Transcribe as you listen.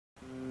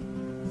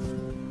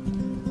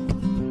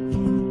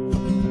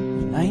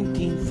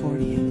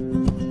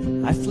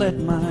I fled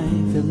my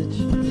village.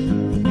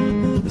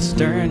 The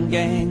Stern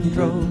gang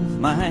drove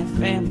my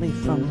family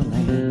from the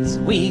lands.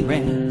 We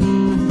ran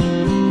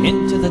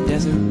into the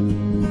desert,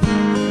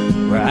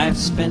 where I've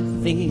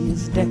spent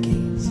these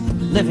decades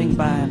living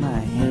by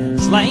my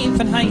hands. Life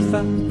in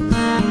Haifa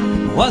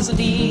wasn't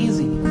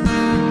easy,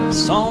 but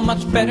so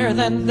much better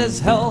than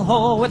this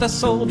hellhole with the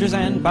soldiers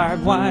and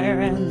barbed wire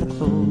and the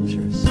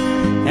closures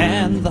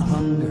and the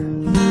hunger,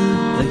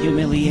 the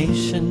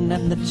humiliation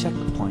and the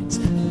checkpoints,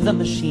 the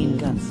machine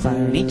gun fire.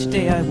 And each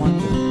day I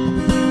wonder,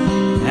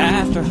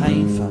 after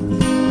Haifa,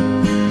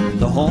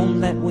 the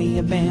home that we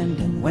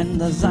abandoned when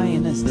the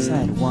Zionists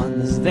had won,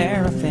 is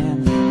there a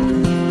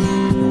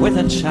family with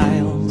a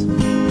child?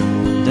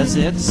 Does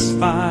its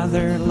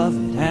father love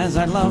it as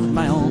I loved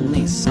my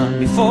only son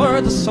before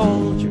the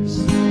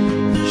soldiers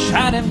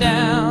shot him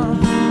down,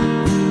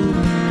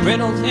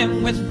 riddled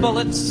him with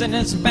bullets in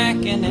his back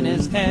and in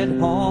his head?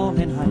 Home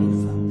in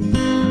Haifa,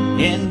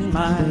 in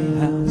my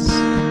house,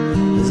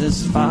 does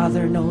his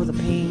father know the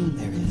pain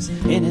there is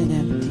in an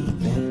empty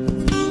bed?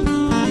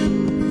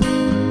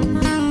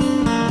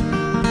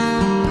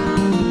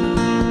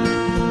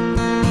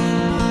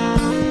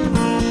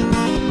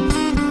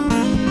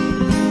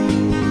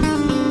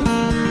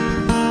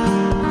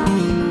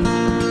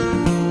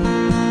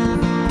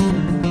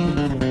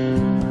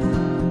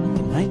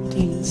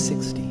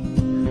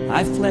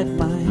 I fled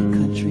my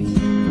country,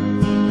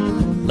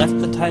 left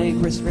the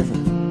Tigris River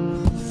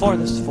for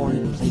this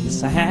foreign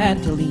place. I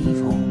had to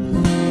leave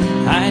home,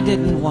 I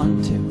didn't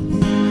want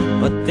to,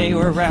 but they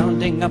were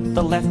rounding up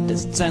the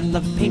leftists and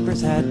the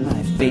papers had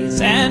my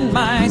face. And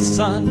my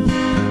son,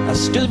 a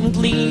student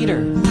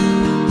leader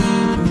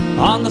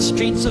on the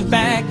streets of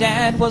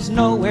Baghdad, was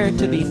nowhere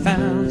to be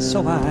found.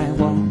 So I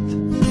walked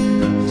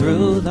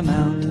through the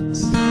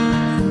mountains,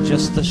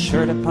 just the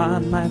shirt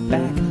upon my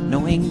back,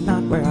 knowing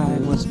not where I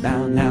was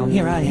bound. Now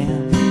here I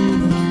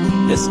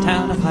am, this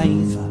town of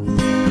Haifa,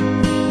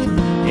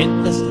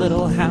 in this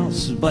little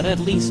house, but at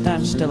least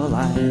I'm still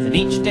alive. And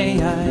each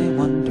day I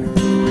wonder,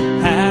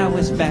 how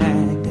is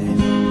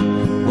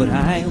Baghdad? Would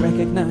I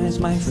recognize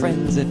my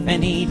friends if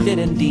any did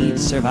indeed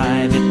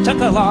survive? It took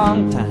a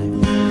long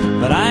time,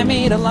 but I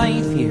made a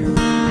life here,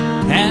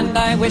 and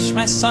I wish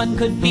my son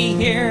could be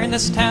here in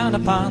this town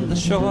upon the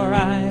shore.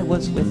 I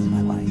was with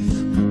my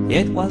wife,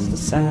 it was the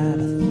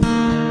Sabbath,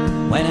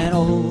 when an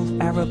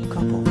old Arab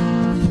couple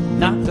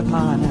knocked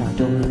upon our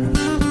door.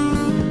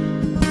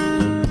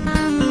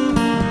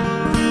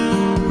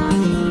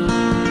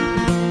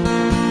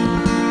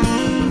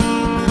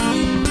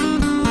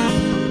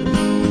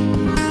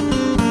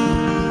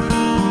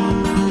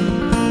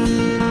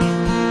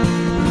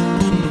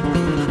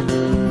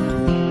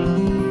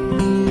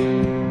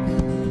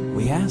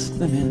 We asked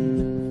them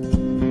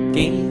in,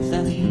 gave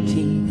them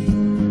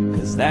tea,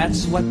 'cause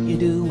that's what you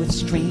do with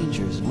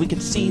strangers. We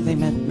could see they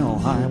meant no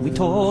harm. We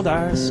told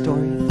our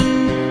story,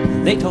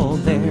 they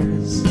told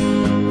theirs,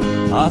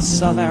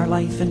 us of our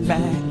life in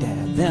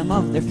Baghdad, them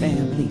of their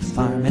family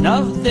farm, and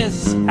of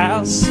this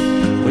house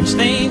which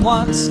they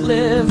once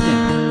lived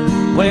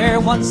in, where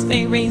once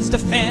they raised a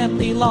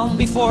family long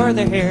before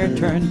their hair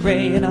turned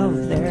gray, and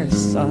of their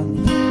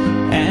son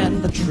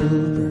and the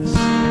troopers,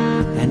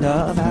 and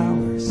of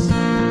ours,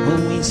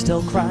 whom we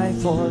still cry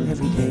for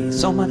every day.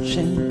 So much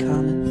in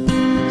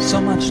common,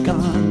 so much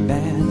gone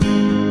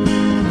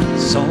bad,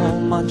 so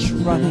much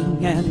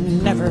running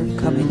and never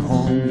coming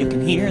home. You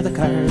can hear the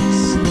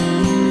cars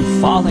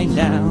falling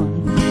down,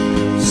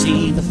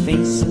 see the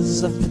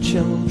faces of the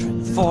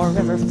children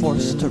forever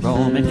forced to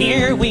roam. And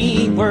here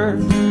we were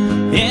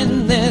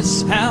in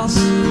this house,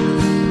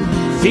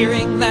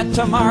 fearing that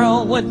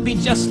tomorrow would be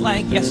just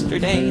like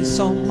yesterday.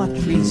 So much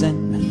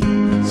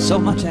resentment, so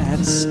much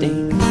at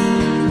stake,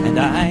 and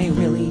I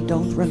really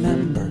don't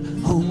remember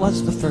who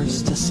was the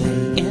first to say,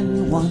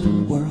 in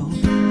one world,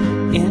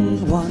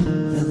 in one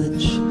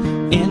village,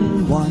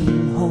 in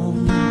one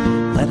home,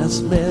 let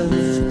us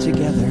live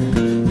together.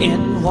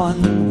 In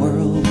one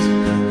world,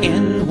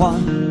 in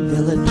one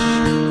village,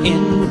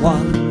 in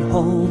one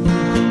home,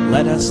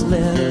 let us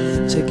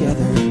live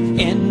together.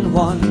 In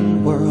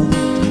one world,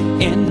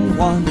 in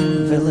one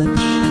village,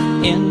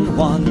 in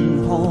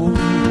one home,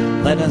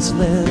 let us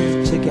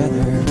live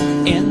together.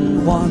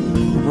 In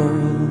one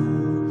world.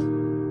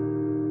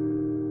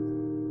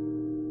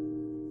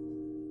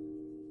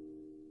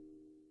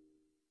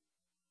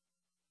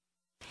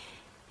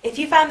 If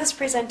you found this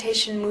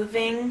presentation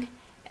moving,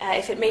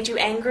 if it made you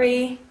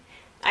angry,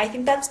 I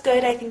think that's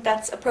good, I think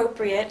that's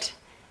appropriate,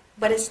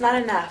 but it's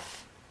not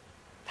enough.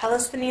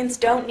 Palestinians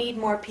don't need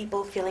more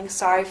people feeling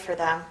sorry for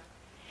them.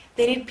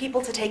 They need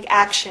people to take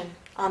action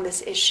on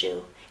this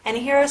issue, and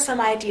here are some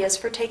ideas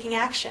for taking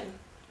action.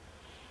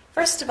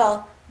 First of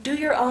all, do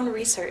your own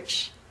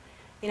research.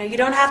 You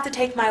don't have to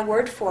take my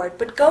word for it,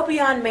 but go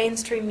beyond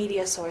mainstream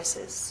media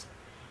sources.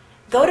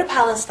 Go to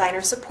Palestine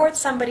or support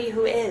somebody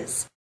who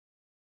is.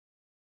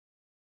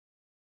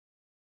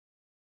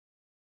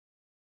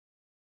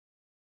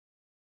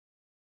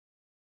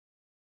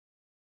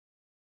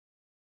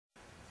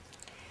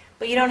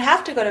 But you don't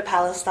have to go to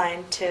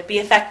Palestine to be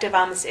effective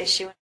on this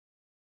issue.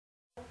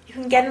 You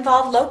can get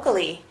involved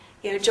locally.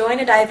 Join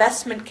a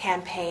divestment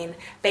campaign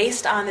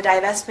based on the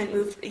divestment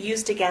move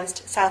used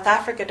against South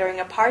Africa during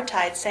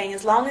apartheid, saying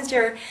as long as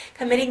you're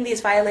committing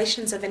these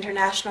violations of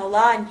international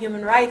law and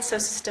human rights so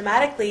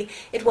systematically,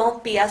 it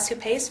won't be us who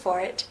pays for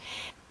it.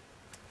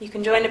 You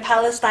can join a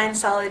Palestine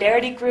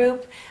solidarity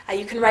group.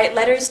 You can write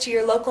letters to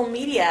your local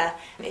media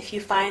if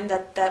you find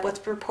that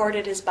what's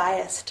reported is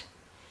biased.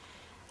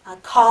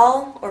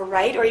 Call or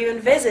write or even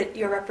visit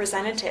your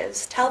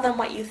representatives. Tell them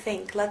what you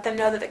think. Let them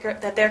know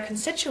that their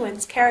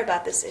constituents care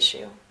about this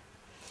issue.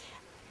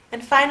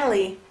 And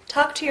finally,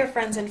 talk to your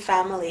friends and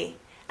family.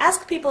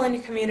 Ask people in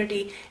your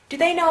community, do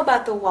they know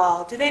about the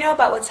wall? Do they know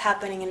about what's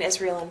happening in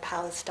Israel and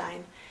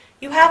Palestine?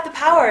 You have the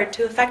power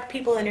to affect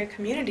people in your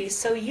community,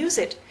 so use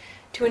it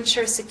to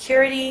ensure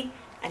security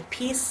and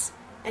peace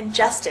and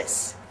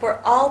justice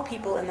for all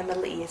people in the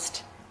Middle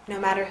East, no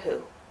matter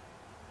who.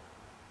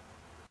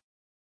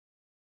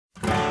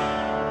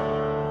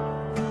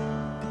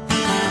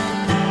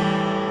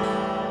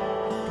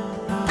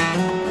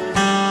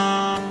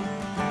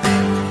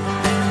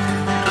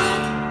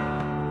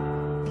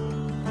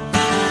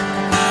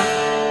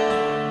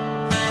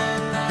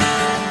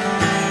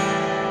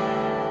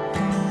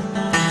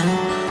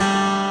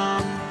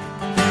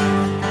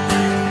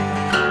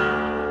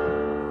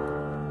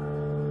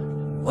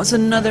 It was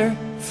another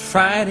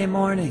Friday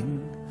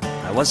morning.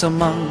 I was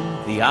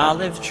among the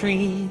olive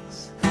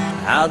trees,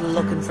 out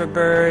looking for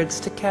birds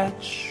to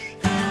catch,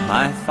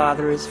 my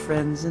father, his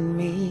friends, and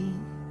me.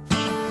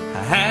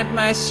 I had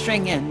my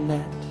string and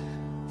net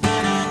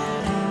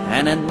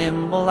and a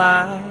nimble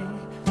eye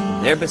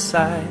there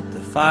beside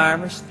the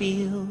farmer's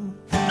field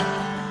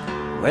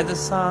where the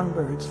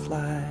songbirds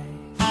fly.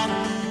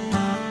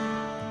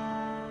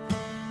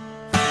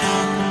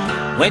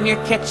 When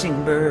you're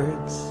catching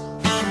birds,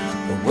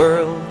 the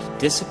world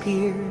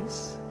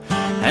disappears,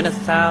 and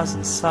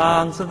 1,000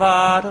 songs of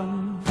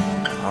autumn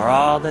are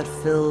all that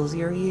fills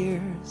your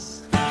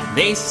ears.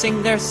 They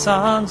sing their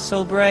songs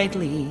so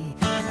brightly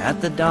at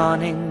the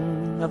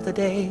dawning of the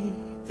day.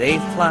 They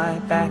fly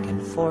back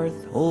and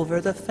forth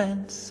over the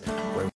fence,